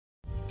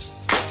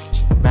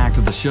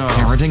to the show,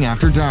 Parenting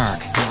After Dark.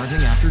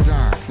 Parenting After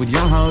Dark with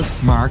your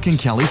hosts, Mark and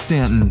Kelly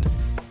Stanton.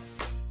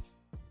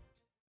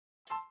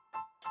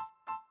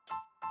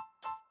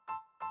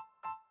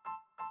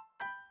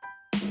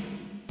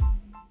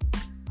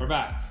 We're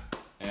back,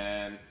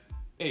 and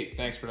hey,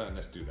 thanks for letting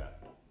us do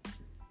that.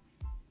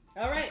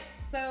 All right,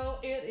 so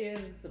it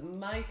is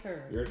my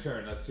turn. Your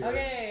turn, let's hear it.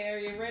 Okay, are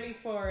you ready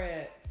for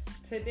it?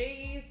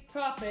 Today's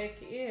topic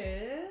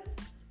is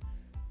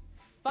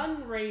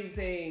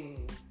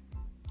fundraising.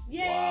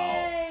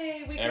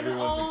 Yay! Wow. We can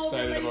Everyone's all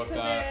excited relate about to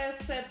that.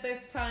 this at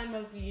this time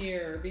of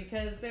year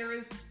because there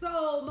is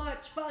so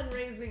much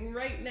fundraising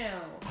right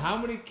now. How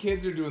many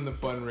kids are doing the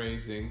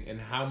fundraising, and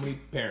how many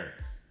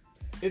parents?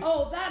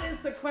 That is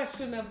the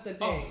question of the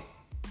day.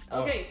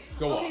 Okay.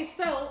 Go on. Okay,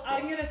 so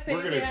I'm going to say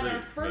We're we gonna had our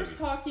agree, first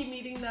maybe. hockey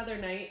meeting the other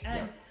night,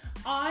 and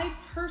I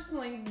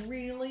personally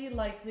really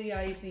like the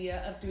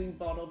idea of doing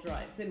bottle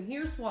drives, and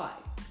here's why.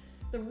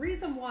 The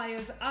reason why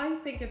is I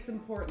think it's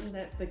important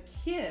that the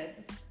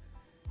kids,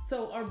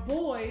 so our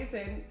boys,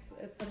 and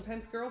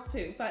sometimes girls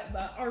too, but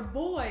our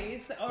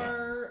boys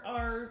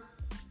are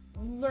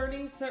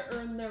learning to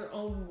earn their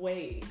own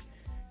way.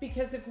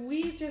 Because if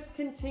we just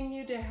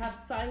continue to have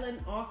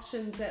silent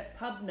auctions at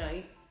pub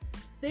nights,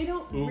 they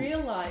don't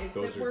realize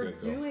that we're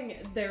doing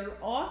it. They're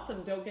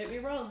awesome, don't get me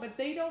wrong, but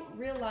they don't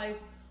realize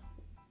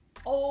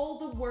all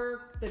the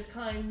work, the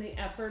time, the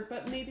effort,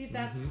 but maybe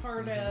that's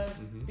part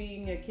of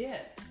being a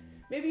kid.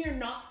 Maybe you're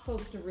not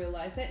supposed to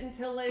realize it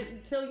until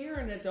you're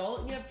an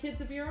adult and you have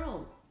kids of your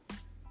own.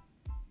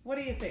 What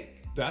do you think?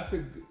 That's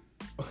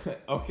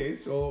okay,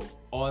 so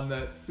on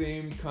that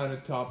same kind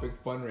of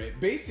topic, fundraising,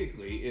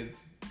 basically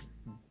it's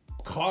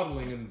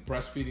coddling and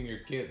breastfeeding your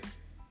kids.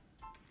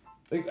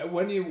 Like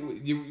when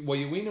you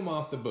wean them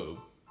off the boob,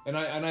 and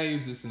I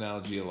use this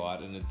analogy a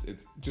lot, and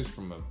it's just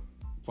from a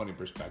funny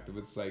perspective.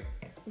 It's like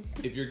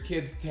if your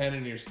kid's 10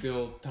 and you're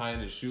still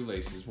tying his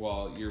shoelaces,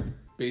 well, you're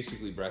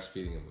basically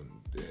breastfeeding him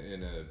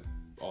in a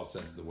all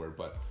sense of the word.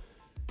 But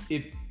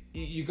if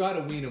you got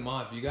to wean him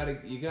off, you got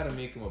to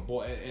make him a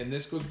boy, and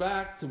this goes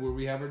back to where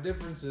we have our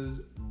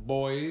differences.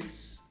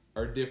 Boys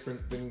are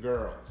different than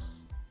girls.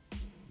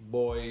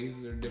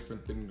 Boys are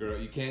different than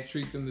girls. You can't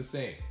treat them the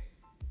same.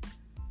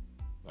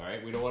 All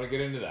right, we don't want to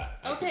get into that.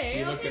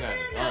 Okay, fair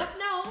enough. Right.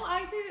 No,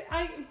 I do.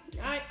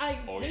 I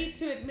hate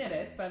to admit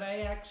it, but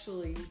I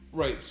actually.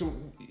 Right. So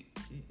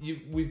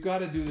we've got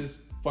to do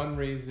this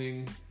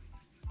fundraising.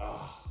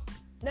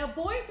 Now,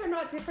 boys are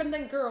not different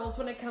than girls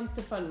when it comes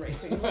to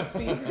fundraising. Let's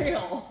be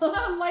real.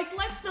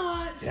 Let's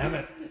not. Damn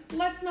it.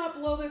 Let's not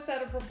blow this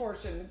out of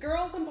proportion.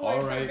 Girls and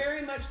boys are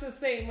very much the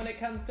same when it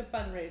comes to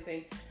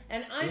fundraising.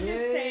 And I'm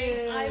just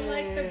saying, I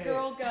like the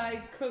Girl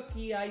Guide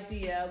cookie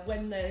idea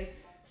when the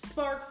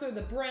Sparks or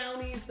the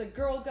brownies, the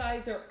Girl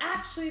Guides are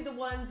actually the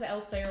ones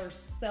out there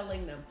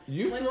selling them.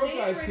 When Girl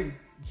Guides can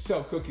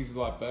sell cookies a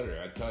lot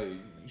better, I tell you.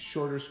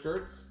 Shorter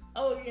skirts?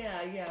 Oh,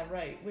 yeah,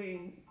 right.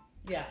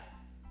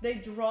 They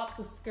dropped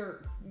the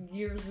skirts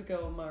years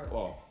ago, Mark.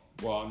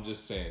 Well, I'm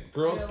just saying.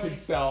 Girls can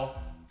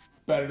sell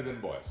better than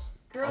boys.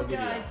 Girl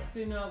Guides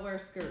do not wear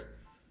skirts.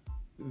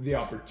 The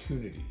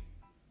opportunity.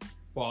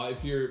 Well,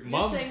 if you're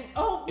saying,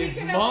 we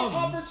can have the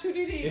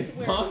opportunity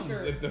to wear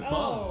skirts. If the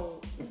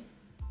moms.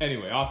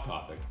 Anyway, off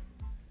topic.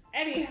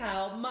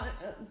 Anyhow,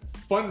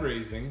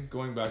 fundraising.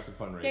 Going back to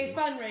fundraising. Okay,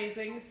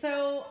 fundraising.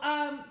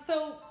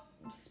 So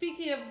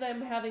speaking of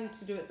them having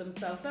to do it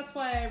themselves, that's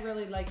why I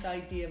really like the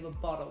idea of a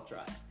bottle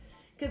drive.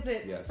 Because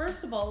it's,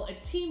 first of all, a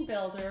team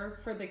builder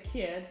for the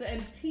kids,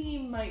 and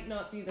team might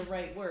not be the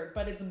right word,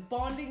 but it's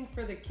bonding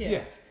for the kids.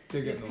 Yeah,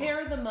 they're you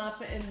pair them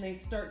up and they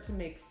start to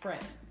make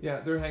friends.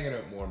 Yeah, they're hanging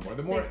out more and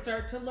more. They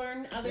start to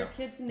learn other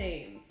kids'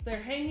 names. They're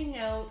hanging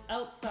out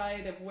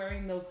outside of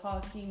wearing those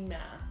hockey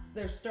masks.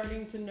 They're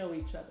starting to know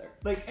each other.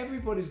 Like,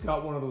 everybody's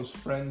got one of those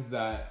friends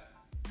that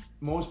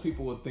most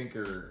people would think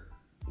are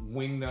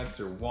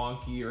wingnuts or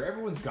wonky, or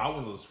everyone's got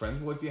one of those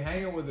friends. Well, if you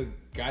hang out with a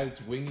guy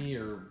that's wingy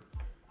or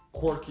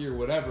quirky or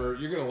whatever,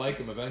 you're gonna like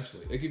them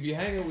eventually. Like, if you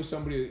hang out with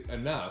somebody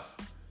enough,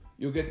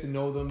 you'll get to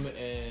know them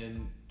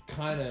and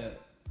kind of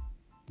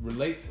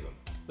relate to them.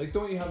 Like,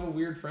 don't you have a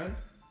weird friend?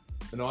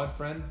 An odd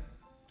friend?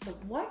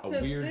 What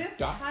does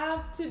this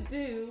have to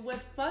do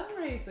with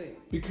fundraising?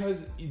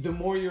 Because the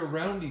more you're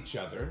around each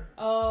other...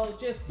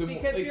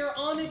 because you're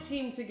on a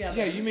team together.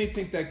 Yeah, you may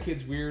think that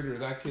kid's weird or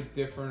that kid's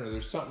different or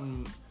there's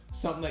something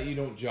that you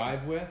don't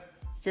jive with.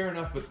 Fair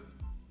enough, but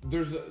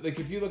there's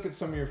if you look at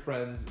some of your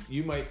friends,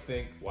 you might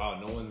think, wow,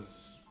 no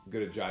one's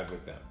gonna jive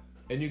with them,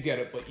 and you get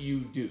it, but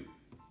you do.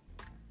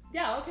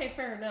 Yeah, okay,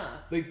 fair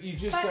enough. Like, you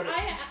just but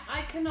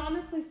I can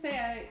honestly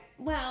say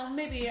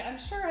I'm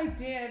sure I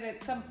did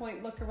at some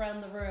point look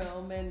around the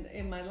room and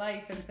in my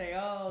life and say,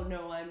 oh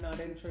no, I'm not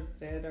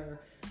interested,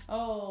 or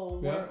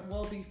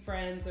we'll be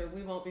friends, or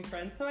we won't be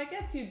friends. So I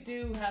guess you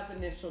do have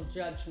initial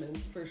judgment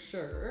for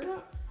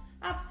sure.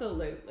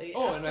 Absolutely.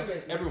 Oh, absolutely. and I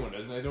think everyone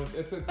does, and I don't.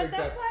 It's a But thing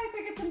that's that. why I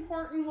think it's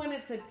important when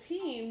it's a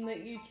team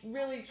that you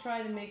really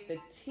try to make the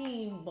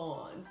team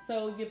bond.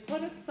 So you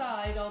put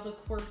aside all the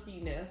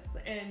quirkiness,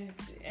 and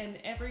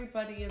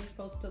everybody is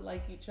supposed to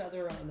like each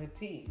other on a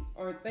team,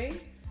 aren't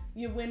they?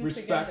 You win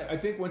Respect. together. I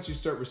think once you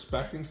start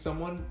respecting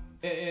someone,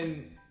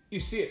 and you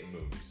see it in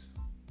movies,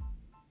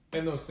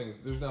 and those things,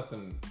 there's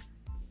nothing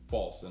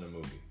false in a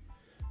movie.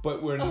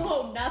 But when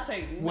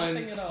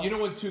Nothing at all. you know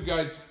when two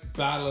guys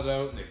battle it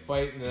out and they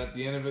fight, and then at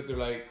the end of it they're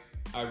like,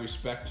 "I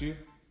respect you."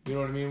 You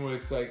know what I mean? When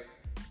it's like,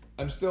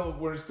 we're still,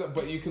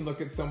 but you can look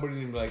at somebody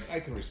and be like, "I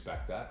can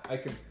respect that. I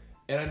can,"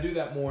 and I do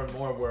that more and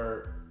more.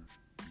 Where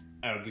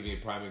I'll give you a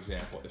prime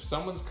example. If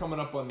someone's coming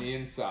up on the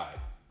inside,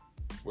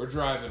 we're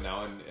driving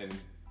now, and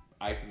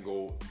I can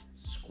go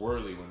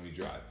squirrely when we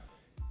drive.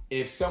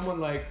 If someone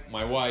like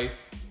my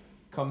wife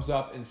comes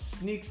up and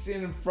sneaks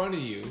in front of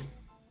you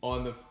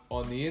on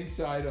the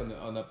inside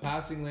on the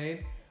passing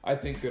lane, I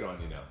think good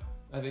on you now.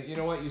 I think, you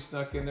know what, you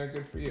snuck in there,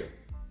 good for you.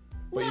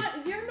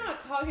 But you're not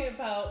talking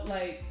about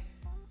like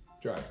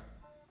drive.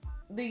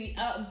 the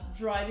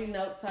driving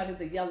outside of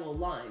the yellow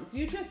lines.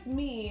 You just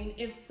mean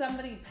if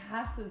somebody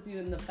passes you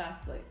in the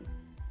fast lane.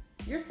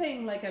 You're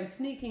saying like I'm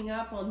sneaking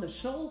up on the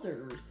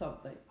shoulder or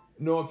something.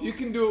 No, if you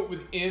can do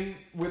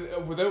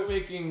it without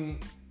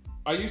making.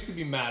 I used to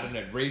be mad and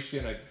I'd race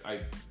you and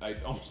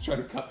I'd almost try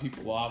to cut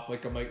people off.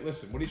 Like, I'm like,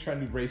 listen, what are you trying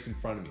to do, race in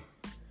front of me?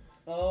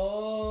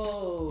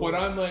 Oh. But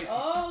I'm like...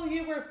 Oh,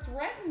 you were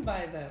threatened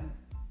by them.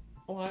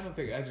 Oh, I don't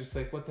think... I just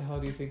like, what the hell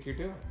do you think you're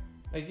doing?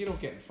 Like, you don't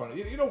get in front of...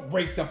 You don't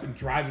race up and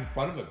drive in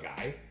front of a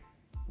guy.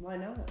 Why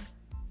not?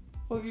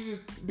 Well, you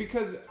just...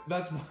 Because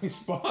that's my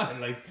spot.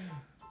 Like,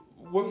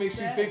 what makes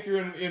you says? think you're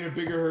in a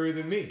bigger hurry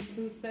than me?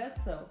 Who says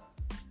so?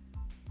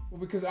 Well,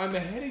 because I'm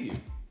ahead of you.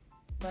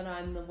 But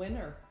I'm the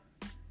winner.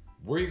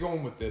 Where are you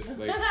going with this?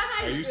 Like,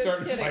 are you Just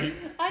starting kidding. to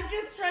fight? I'm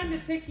just trying to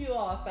tick you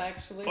off,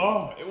 actually.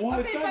 Oh,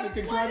 well, Okay, it does. but It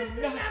can what drive does you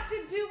this nuts. have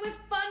to do with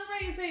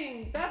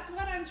fundraising? That's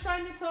what I'm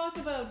trying to talk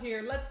about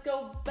here. Let's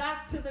go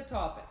back to the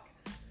topic.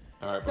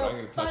 All right, So but I'm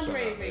going to touch on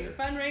that later.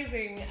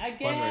 fundraising.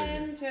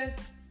 Again, just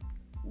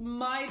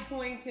my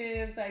point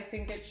is I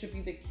think it should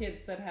be the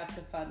kids that have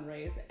to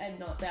fundraise and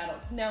not the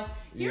adults. Now,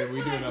 here's we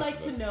what do I'd enough like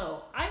of to that.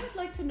 know. I would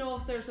like to know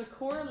if there's a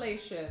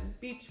correlation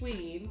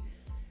between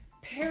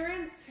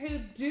parents who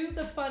do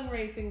the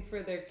fundraising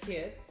for their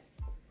kids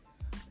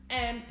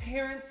and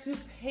parents who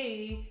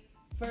pay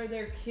for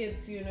their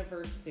kids'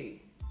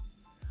 university.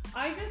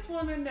 I just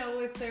want to know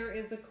if there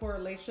is a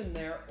correlation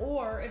there,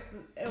 or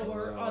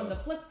on the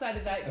flip side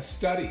of that, A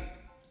study.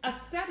 a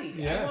study.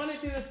 Yes. I want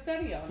to do a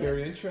study on it.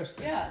 Very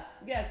interesting.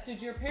 Yes.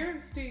 Did your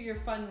parents do your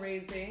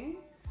fundraising?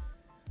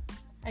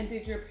 And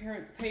did your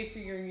parents pay for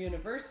your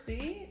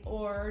university?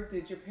 Or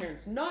did your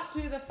parents not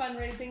do the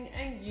fundraising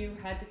and you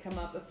had to come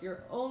up with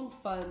your own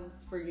funds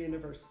for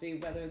university,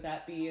 whether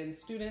that be in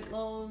student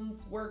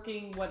loans,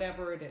 working,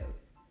 whatever it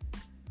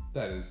is?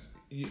 That is,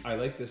 I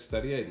like this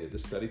study idea.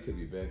 This study could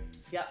be big.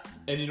 Yep.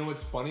 And you know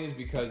what's funny is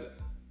because,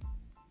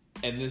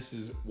 and this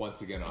is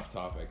once again off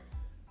topic,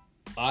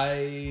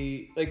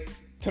 like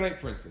tonight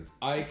for instance,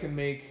 I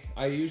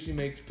usually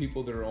make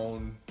people their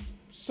own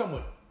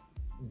somewhat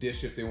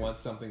dish. If they want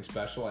something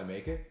special, I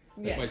make it.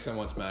 Like Yes. my son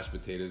wants mashed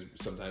potatoes.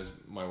 Sometimes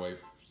my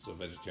wife's a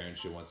vegetarian,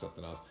 she wants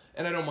something else.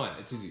 And I don't mind,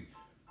 it's easy.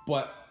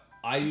 But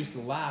I used to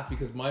laugh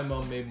because my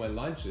mom made my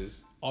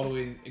lunches all the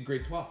way in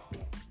grade 12.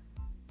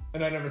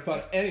 And I never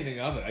thought anything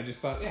of it. I just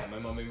thought, yeah, my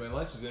mom made my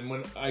lunches. And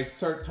when I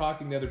start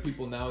talking to other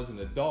people now as an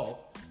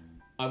adult,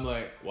 I'm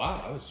like,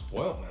 wow, I was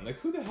spoiled, man. Like,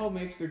 who the hell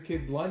makes their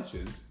kids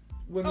lunches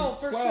when they're 12?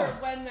 For sure.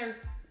 When they're,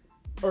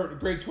 Or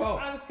grade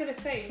 12. I was going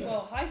to say,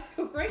 well, high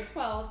school, grade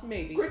 12,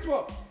 maybe. Grade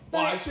 12. But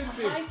Well, I shouldn't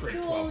say high grade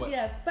school, 12, but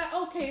yes. But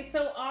okay,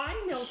 so I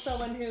know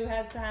someone who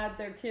has had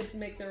their kids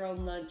make their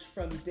own lunch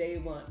from day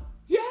one.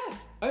 yeah,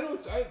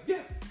 yeah.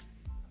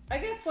 I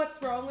guess what's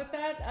wrong with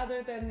that,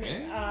 other than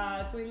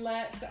Yeah. if we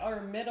let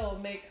our middle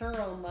make her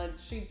own lunch,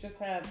 she'd just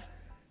have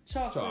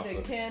chocolate and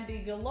Chocolate. candy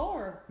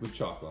galore. With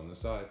chocolate on the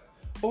side.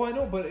 Oh, I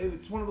know, but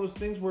it's one of those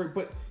things where,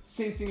 but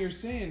same thing you're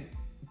saying,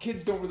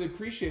 kids don't really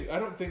appreciate it. I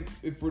don't think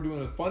if we're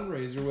doing a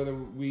fundraiser, whether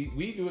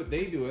we do it,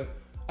 they do it,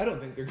 I don't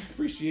think they're going to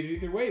appreciate it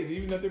either way,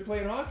 even though they're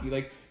playing hockey.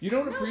 Like, you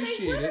don't No, appreciate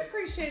they would it.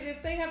 appreciate it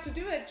if they have to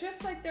do it,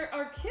 just like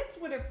our kids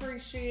would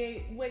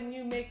appreciate when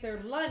you make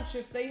their lunch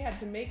if they had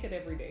to make it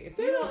every day. If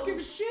They don't give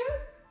a shit.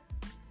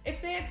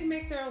 If they had to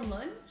make their own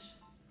lunch.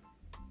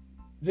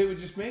 They would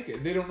just make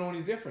it. They don't know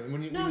any different.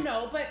 When you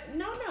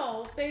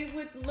They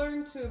would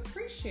learn to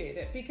appreciate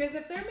it, because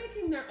if they're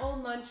making their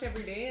own lunch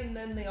every day and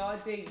then the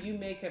odd day you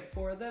make it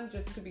for them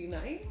just to be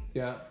nice,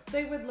 Yeah.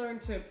 they would learn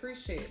to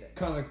appreciate it.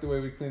 Kind of like the way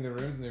we clean the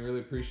rooms, and they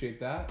really appreciate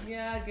that.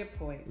 Yeah, good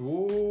point.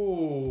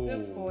 Ooh.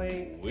 Good point.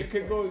 It Good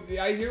could go.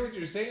 I hear what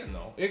you're saying,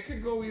 though. It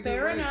could go either way.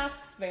 Fair enough.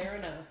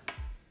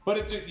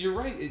 But you're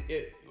right.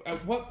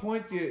 At what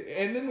point do you?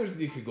 And then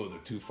you could go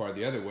too far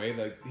the other way.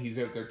 Like he's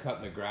out there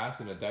cutting the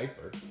grass in a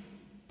diaper.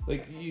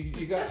 Like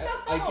you got.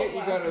 I get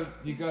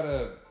you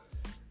gotta.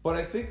 But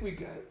I think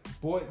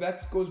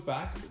that goes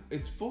back.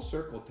 It's full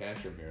circle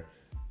tantrum here.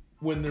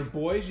 when they're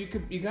boys, you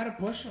gotta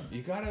push them.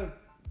 You gotta.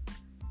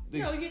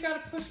 No, you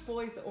gotta push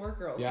boys or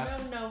girls. Yeah.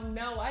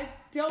 No. I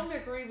don't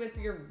agree with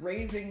your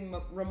raising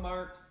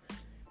remarks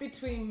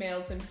between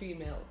males and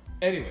females.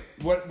 Anyway,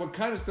 what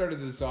kind of started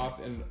this off,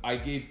 and I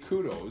gave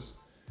kudos,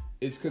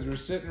 is because we're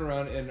sitting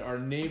around and our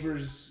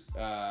neighbor's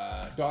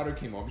daughter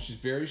came over. She's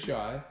very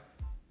shy.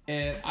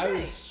 And I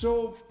was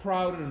so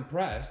proud and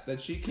impressed that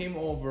she came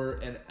over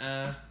and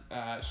asked,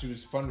 she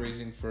was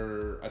fundraising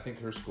for, I think,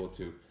 her school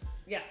too.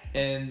 Yeah.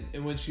 And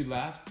when she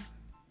left,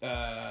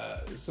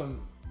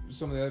 some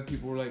of the other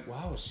people were like,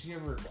 wow, is she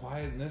ever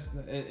quiet and this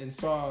and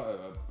saw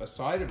a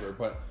side of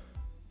her.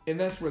 And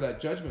that's where that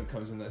judgment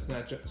comes in, that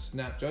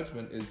snap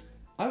judgment is,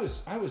 I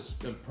was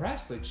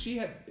impressed. Like she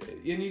had,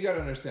 and you got to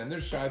understand,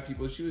 there's shy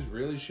people. She was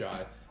really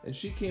shy. And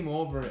she came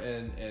over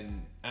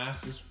and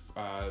asked us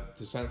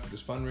to sign up for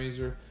this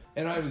fundraiser.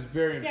 And I was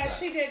very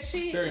impressed. Yeah,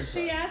 she did.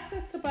 She asked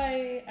us to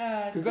buy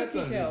because that's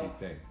not an easy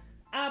thing.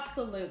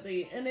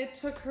 Absolutely. And it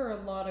took her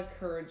a lot of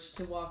courage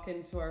to walk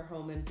into our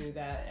home and do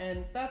that.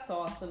 And that's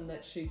awesome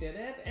that she did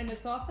it. And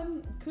it's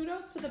awesome.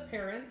 Kudos to the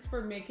parents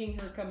for making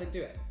her come and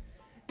do it.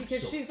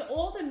 Because she's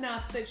old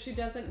enough that she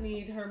doesn't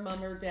need her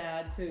mom or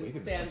dad to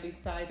stand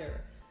beside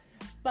her.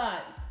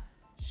 But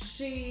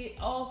she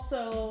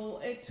also,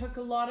 it took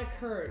a lot of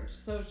courage.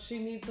 So she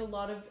needs a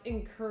lot of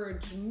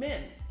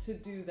encouragement to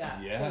do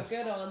that. Yes. So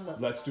good on them.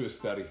 Let's do a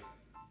study.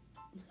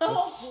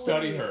 Let's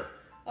study her.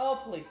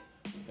 Oh, please.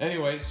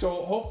 Anyway,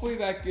 so hopefully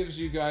that gives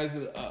you guys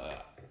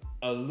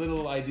a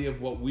little idea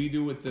of what we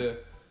do with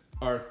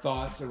our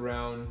thoughts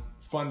around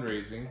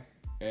fundraising.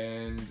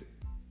 And,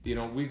 you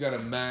know, we've got a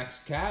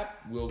max cap.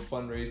 We'll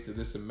fundraise to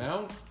this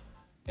amount.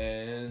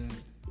 And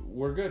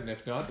we're good. And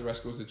if not, the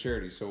rest goes to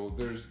charity. So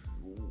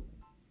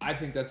I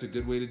think that's a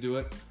good way to do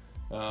it.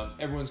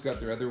 Everyone's got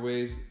their other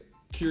ways.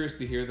 Curious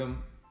to hear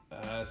them.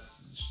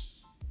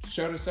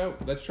 Shout us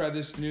out. Let's try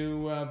this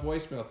new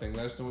voicemail thing.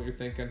 Let us know what you're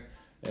thinking.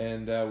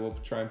 And we'll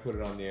try and put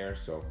it on the air.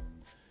 So,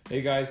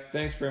 hey guys,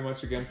 thanks very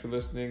much again for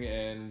listening.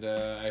 And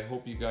I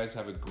hope you guys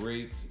have a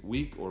great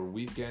week or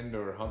weekend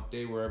or hump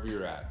day wherever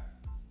you're at.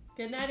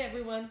 Good night,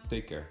 everyone.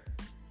 Take care.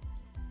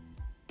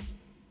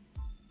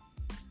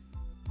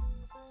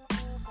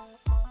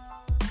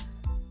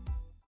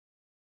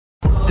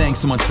 Thanks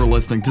so much for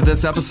listening to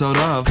this episode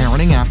of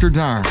Parenting After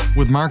Dark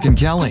with Mark and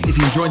Kelly. If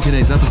you enjoyed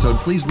today's episode,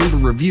 please leave a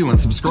review and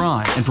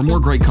subscribe. And for more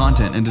great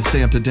content and to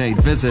stay up to date,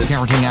 visit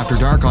Parenting After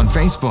Dark on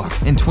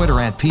Facebook and Twitter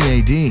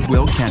 @PAD.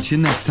 We'll catch you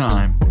next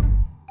time.